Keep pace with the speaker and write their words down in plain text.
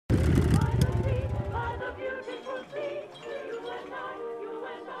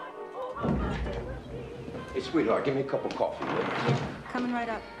Hey, sweetheart, give me a cup of coffee, will you? Coming right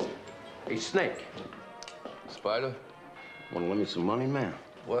up. Hey, Snake. Spider? Want to lend me some money, man?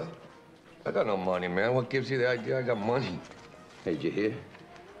 What? I got no money, man. What gives you the idea I got money? Hey, did you hear?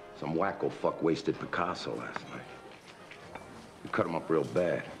 Some wacko fuck wasted Picasso last night. We cut him up real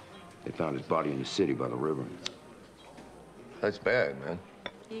bad. They found his body in the city by the river. That's bad, man.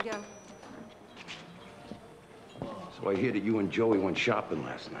 Here you go. So I hear that you and Joey went shopping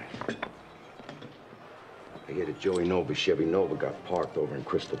last night. I hear that Joey Nova's Chevy Nova got parked over in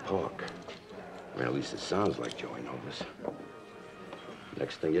Crystal Park. I mean, at least it sounds like Joey Nova's.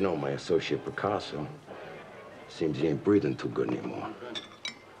 Next thing you know, my associate Picasso seems he ain't breathing too good anymore.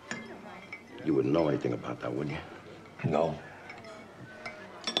 You wouldn't know anything about that, would you? No.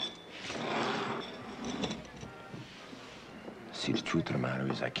 See, the truth of the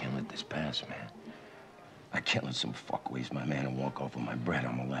matter is I can't let this pass, man. I can't let some fuck waste my man and walk off with my bread.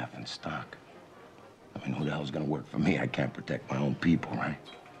 I'm a laughing stock. I mean, who the hell's gonna work for me? I can't protect my own people, right?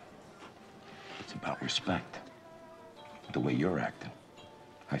 It's about respect. The way you're acting,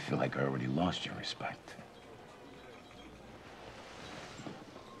 I feel like I already lost your respect.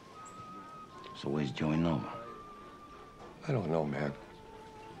 So where's Joey Nova? I don't know, man.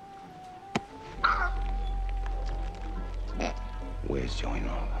 Where's Joey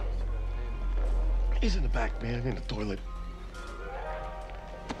Nova? He's in the back, man, in the toilet.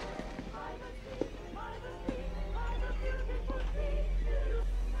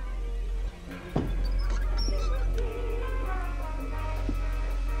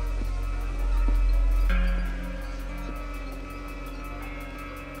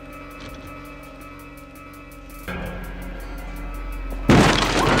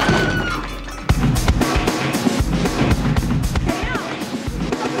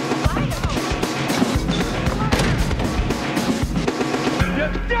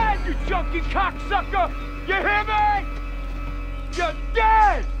 Cocksucker! You hear me? You're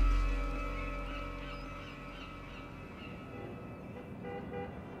dead!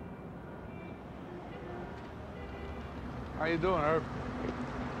 How you doing, Herb?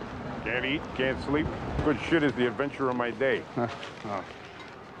 Can't eat, can't sleep. Good shit is the adventure of my day. Oh.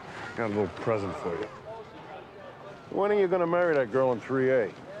 Got a little present for you. When are you gonna marry that girl in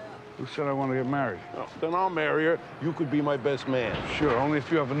 3A? Who said I want to get married? Oh, then I'll marry her. You could be my best man. Sure, only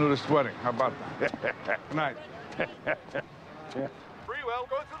if you have a nudist wedding. How about that? Good night. Yeah. Free well,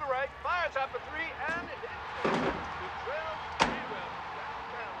 going to the right. Fires after 3 and it hits. The trail, free well.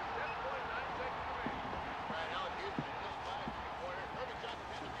 Downtown, 10.9 seconds remaining. Right now, Houston just by 3/4. Herbie Johnson,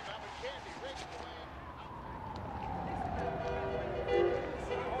 Tennessee, Robert Candy, ready to land.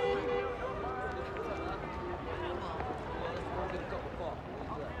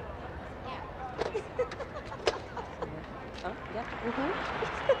 Oh, yeah.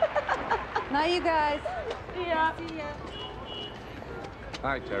 Mm-hmm. Now you guys. Yeah. See ya.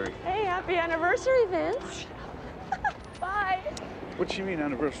 Hi, Terry. Hey, happy anniversary, Vince. Bye. What you mean,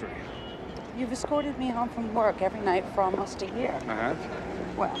 anniversary? You've escorted me home from work every night for almost a year. I have?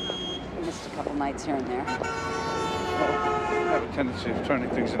 Well, I missed a couple nights here and there. I have a tendency of turning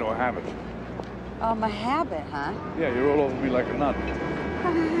things into a habit. Oh, my habit, huh? Yeah, you're all over me like a nut.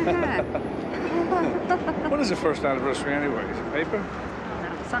 What is the first anniversary anyway? Is it paper?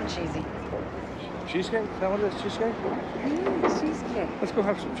 No, something cheesy. Cheesecake? Is that what it is? Cheesecake? Yeah, cheesecake. Let's go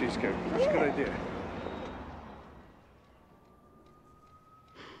have some cheesecake. That's a good idea.